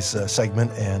today's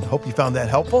segment, and hope you found that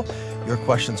helpful. Your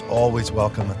questions always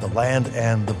welcome at The Land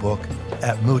and the Book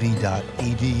at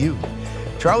moody.edu.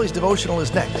 Charlie's devotional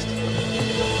is next.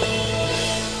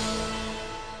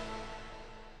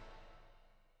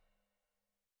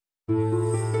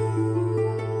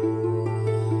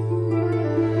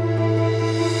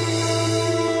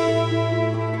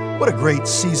 What a great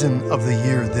season of the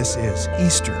year this is,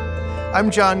 Easter.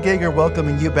 I'm John Gager,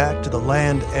 welcoming you back to The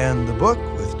Land and the Book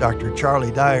with Dr.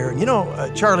 Charlie Dyer. And you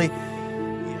know, Charlie,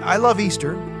 I love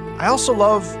Easter. I also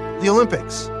love the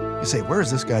Olympics. You say, where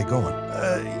is this guy going?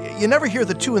 You never hear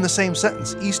the two in the same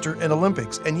sentence, Easter and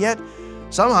Olympics. And yet,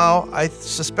 somehow, I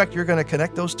suspect you're going to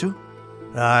connect those two.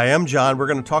 I am, John. We're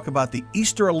going to talk about the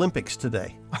Easter Olympics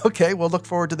today. Okay, we'll look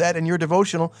forward to that in your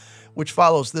devotional, which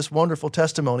follows this wonderful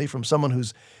testimony from someone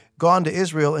who's gone to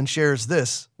Israel and shares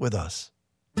this with us.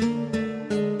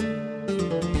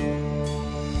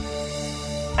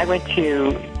 I went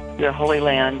to the Holy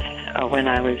Land when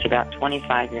I was about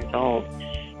 25 years old.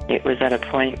 It was at a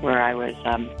point where I was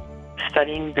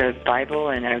studying the Bible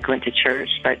and I went to church,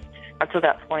 but up to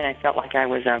that point I felt like I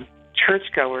was a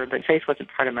churchgoer, but faith wasn't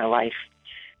part of my life.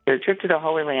 The trip to the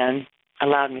Holy Land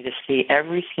allowed me to see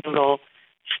every single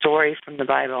story from the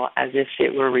Bible as if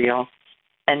it were real.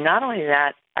 And not only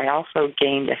that, I also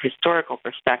gained a historical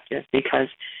perspective because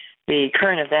the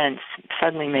current events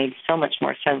suddenly made so much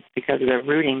more sense because of their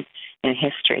rooting in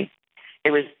history.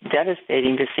 It was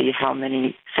devastating to see how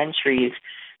many centuries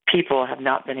people have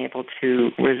not been able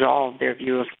to resolve their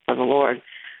view of the Lord.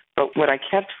 But what I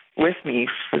kept with me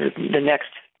for the next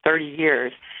 30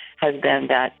 years has been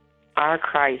that our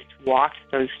Christ walked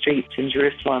those streets in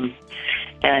Jerusalem.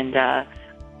 And I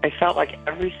felt like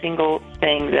every single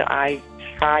thing that I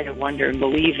try to wonder and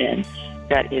believe in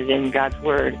that is in God's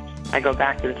Word, I go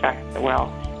back to the fact that,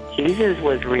 well, Jesus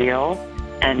was real,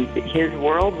 and his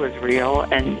world was real,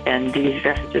 and these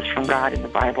messages from God in the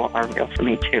Bible are real for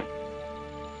me too.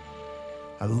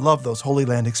 I love those Holy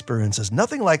Land experiences.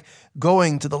 Nothing like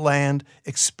going to the land,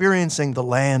 experiencing the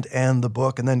land and the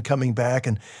book, and then coming back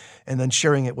and then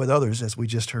sharing it with others, as we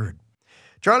just heard.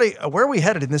 Charlie, where are we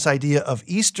headed in this idea of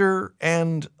Easter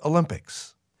and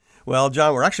Olympics? Well,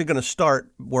 John, we're actually going to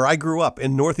start where I grew up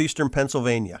in northeastern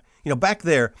Pennsylvania. Back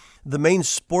there, the main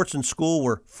sports in school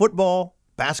were football,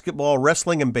 basketball,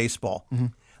 wrestling, and baseball. Mm-hmm.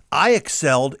 I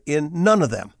excelled in none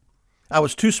of them. I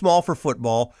was too small for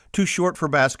football, too short for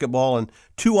basketball, and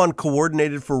too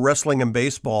uncoordinated for wrestling and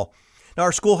baseball. Now,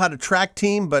 our school had a track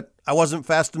team, but I wasn't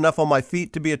fast enough on my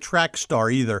feet to be a track star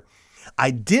either.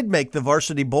 I did make the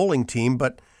varsity bowling team,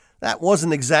 but that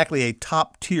wasn't exactly a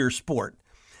top-tier sport.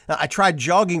 Now, I tried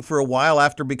jogging for a while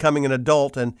after becoming an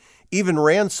adult and even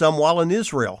ran some while in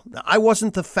Israel. Now, I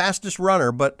wasn't the fastest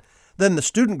runner, but then the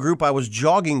student group I was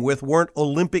jogging with weren't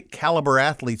Olympic-caliber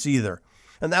athletes either.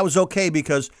 And that was okay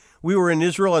because we were in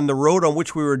Israel and the road on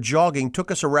which we were jogging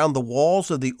took us around the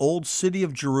walls of the old city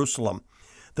of Jerusalem.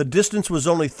 The distance was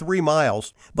only 3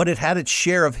 miles, but it had its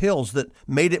share of hills that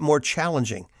made it more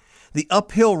challenging. The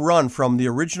uphill run from the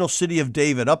original city of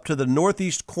David up to the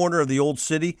northeast corner of the old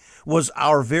city was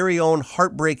our very own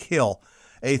Heartbreak Hill,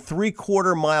 a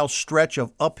 3/4 mile stretch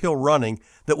of uphill running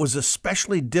that was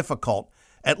especially difficult,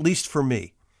 at least for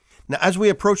me. Now, as we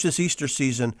approach this Easter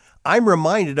season, I'm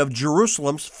reminded of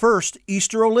Jerusalem's first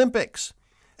Easter Olympics.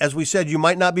 As we said, you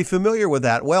might not be familiar with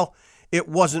that. Well, it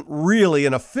wasn't really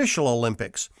an official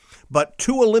Olympics, but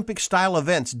 2 Olympic-style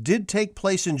events did take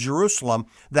place in Jerusalem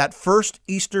that first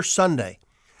Easter Sunday.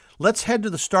 Let's head to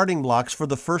the starting blocks for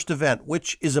the first event,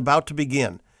 which is about to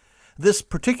begin. This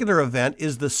particular event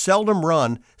is the seldom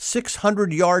run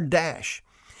 600-yard dash,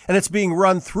 and it's being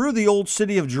run through the old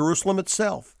city of Jerusalem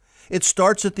itself. It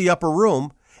starts at the upper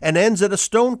room and ends at a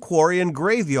stone quarry and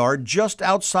graveyard just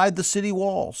outside the city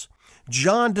walls.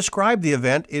 John described the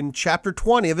event in chapter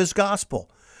 20 of his gospel.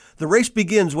 The race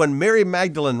begins when Mary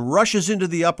Magdalene rushes into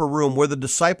the upper room where the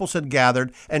disciples had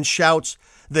gathered and shouts,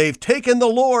 "They've taken the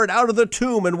Lord out of the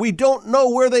tomb and we don't know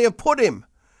where they have put him."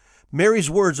 Mary's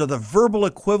words are the verbal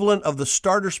equivalent of the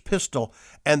starter's pistol,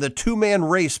 and the 2-man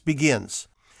race begins.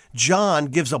 John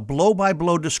gives a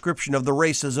blow-by-blow description of the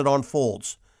race as it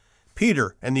unfolds.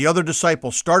 Peter and the other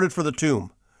disciple started for the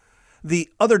tomb. The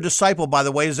other disciple, by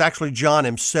the way, is actually John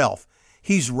himself.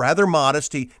 He's rather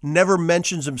modest. He never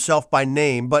mentions himself by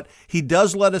name, but he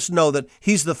does let us know that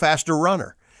he's the faster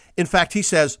runner. In fact, he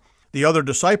says, the other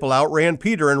disciple outran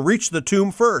Peter and reached the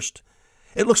tomb first.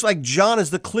 It looks like John is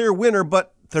the clear winner,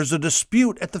 but there's a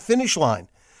dispute at the finish line.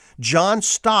 John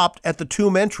stopped at the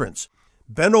tomb entrance,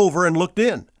 bent over and looked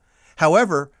in.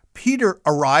 However, Peter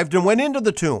arrived and went into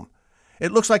the tomb.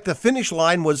 It looks like the finish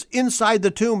line was inside the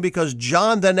tomb because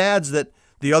John then adds that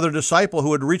the other disciple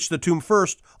who had reached the tomb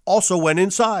first also went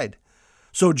inside.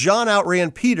 So John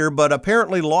outran Peter, but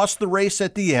apparently lost the race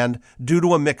at the end due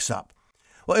to a mix-up.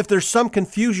 Well, if there's some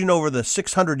confusion over the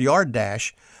 600-yard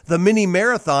dash, the mini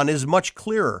marathon is much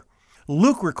clearer.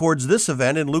 Luke records this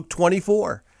event in Luke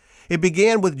 24. It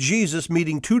began with Jesus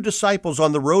meeting 2 disciples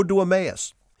on the road to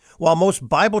Emmaus. While most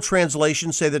Bible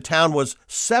translations say the town was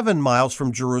 7 miles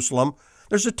from Jerusalem,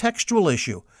 there's a textual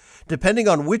issue. Depending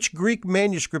on which Greek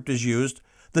manuscript is used,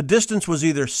 the distance was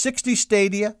either 60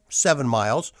 stadia, 7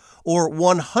 miles, or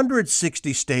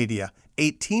 160 stadia,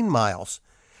 18 miles.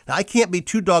 Now, I can't be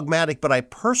too dogmatic, but I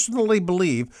personally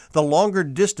believe the longer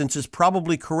distance is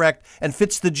probably correct and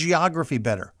fits the geography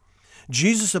better.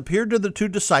 Jesus appeared to the 2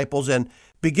 disciples and,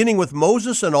 beginning with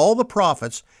Moses and all the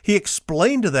prophets, he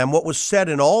explained to them what was said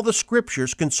in all the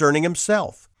scriptures concerning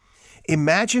himself.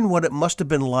 Imagine what it must have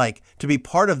been like to be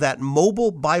part of that mobile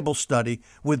Bible study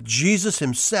with Jesus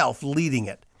himself leading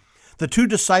it. The 2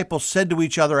 disciples said to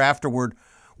each other afterward,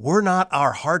 "Were not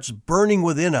our hearts burning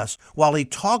within us while he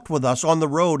talked with us on the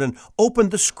road and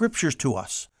opened the scriptures to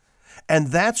us?" And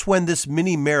that's when this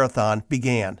mini marathon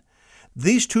began.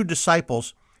 These 2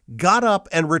 disciples got up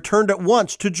and returned at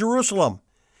once to Jerusalem.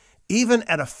 Even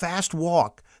at a fast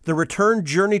walk, the return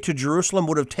journey to Jerusalem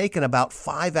would have taken about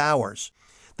 5 hours.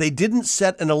 They didn't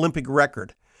set an Olympic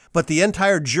record, but the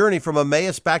entire journey from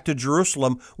Emmaus back to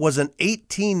Jerusalem was an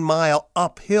 18-mile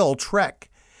uphill trek.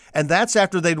 And that's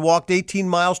after they'd walked 18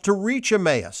 miles to reach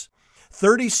Emmaus.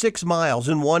 36 miles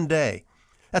in one day.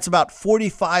 That's about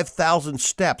 45,000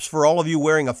 steps for all of you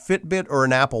wearing a Fitbit or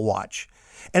an Apple Watch.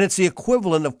 and it's the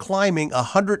equivalent of climbing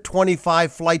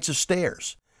 125 flights of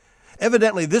stairs.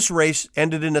 Evidently, this race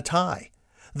ended in a tie.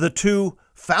 The two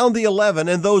found the 11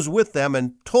 and those with them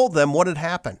and told them what had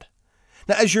happened.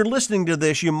 Now, as you're listening to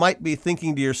this, you might be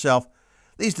thinking to yourself,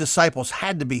 these disciples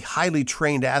had to be highly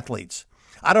trained athletes.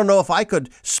 I don't know if I could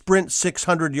sprint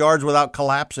 600 yards without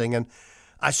collapsing, and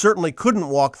I certainly couldn't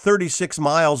walk 36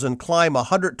 miles and climb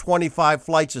 125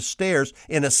 flights of stairs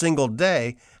in a single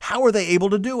day. How were they able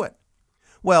to do it?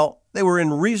 Well, they were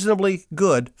in reasonably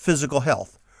good physical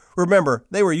health. Remember,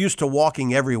 they were used to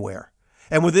walking everywhere.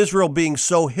 And with Israel being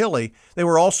so hilly, they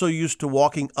were also used to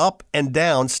walking up and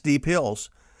down steep hills.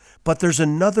 But there's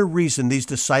another reason these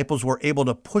disciples were able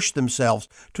to push themselves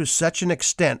to such an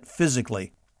extent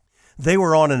physically. They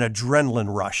were on an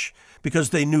adrenaline rush because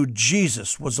they knew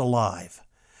Jesus was alive.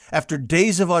 After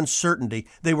days of uncertainty,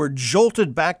 they were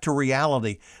jolted back to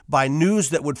reality by news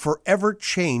that would forever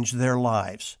change their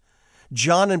lives.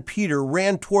 John and Peter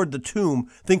ran toward the tomb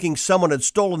thinking someone had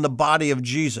stolen the body of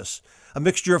Jesus. A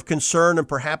mixture of concern and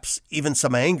perhaps even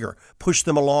some anger pushed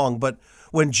them along, but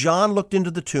when John looked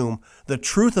into the tomb, the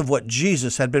truth of what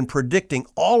Jesus had been predicting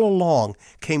all along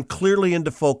came clearly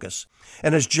into focus.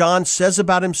 And as John says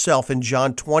about himself in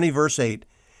John 20, verse 8,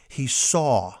 he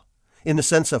saw, in the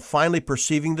sense of finally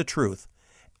perceiving the truth,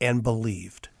 and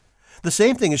believed. The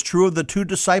same thing is true of the two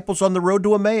disciples on the road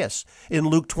to Emmaus in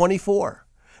Luke 24.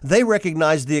 They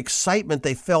recognized the excitement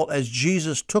they felt as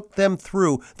Jesus took them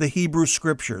through the Hebrew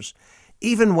Scriptures,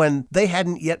 even when they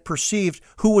hadn't yet perceived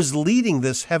who was leading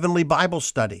this heavenly Bible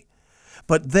study.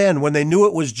 But then, when they knew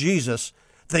it was Jesus,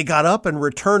 they got up and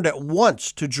returned at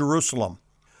once to Jerusalem.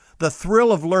 The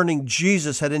thrill of learning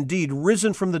Jesus had indeed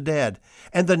risen from the dead,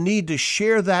 and the need to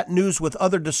share that news with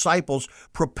other disciples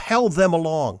propelled them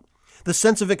along. The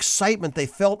sense of excitement they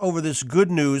felt over this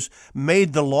good news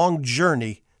made the long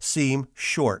journey seem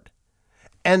short.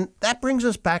 And that brings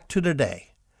us back to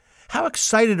today. How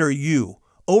excited are you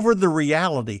over the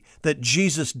reality that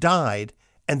Jesus died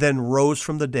and then rose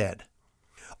from the dead?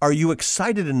 Are you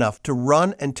excited enough to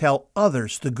run and tell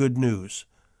others the good news?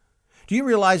 Do you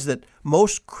realize that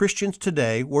most Christians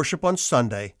today worship on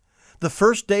Sunday, the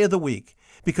first day of the week,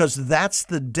 because that's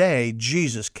the day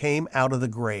Jesus came out of the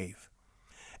grave?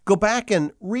 Go back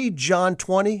and read John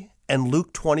 20 and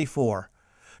Luke 24.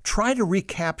 Try to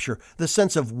recapture the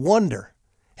sense of wonder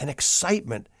and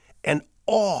excitement and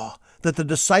awe that the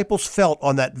disciples felt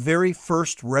on that very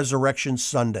first Resurrection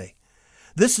Sunday.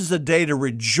 This is a day to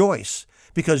rejoice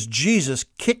because Jesus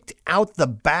kicked out the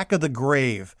back of the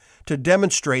grave to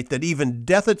demonstrate that even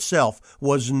death itself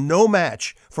was no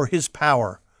match for his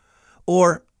power.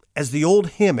 Or, as the old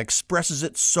hymn expresses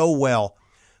it so well,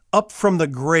 up from the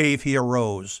grave he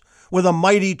arose, with a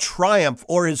mighty triumph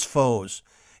o'er his foes.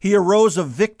 He arose a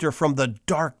victor from the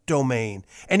dark domain,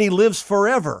 and he lives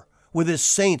forever with his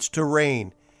saints to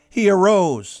reign. He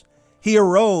arose,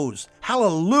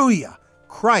 hallelujah,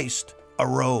 Christ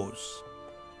arose.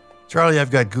 Charlie,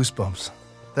 I've got goosebumps.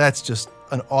 That's just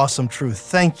an awesome truth.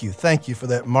 Thank you for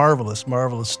that marvelous,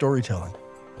 marvelous storytelling.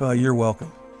 Well, you're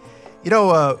welcome. You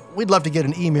know, we'd love to get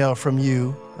an email from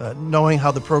you, knowing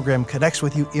how the program connects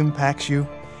with you, impacts you.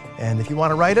 And if you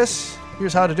want to write us,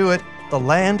 here's how to do it. The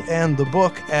Land and the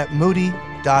Book at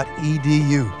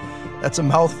moody.edu. That's a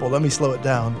mouthful. Let me slow it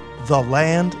down. The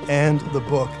Land and the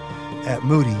Book at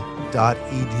moody.edu.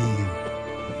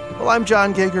 Well, I'm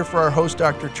John Gager for our host,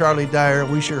 Dr. Charlie Dyer.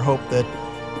 We sure hope that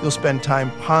you'll spend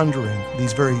time pondering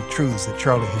these very truths that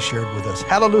Charlie has shared with us.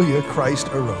 Hallelujah, Christ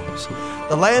arose.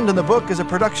 The Land and the Book is a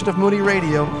production of Moody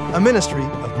Radio, a ministry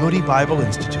of Moody Bible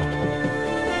Institute.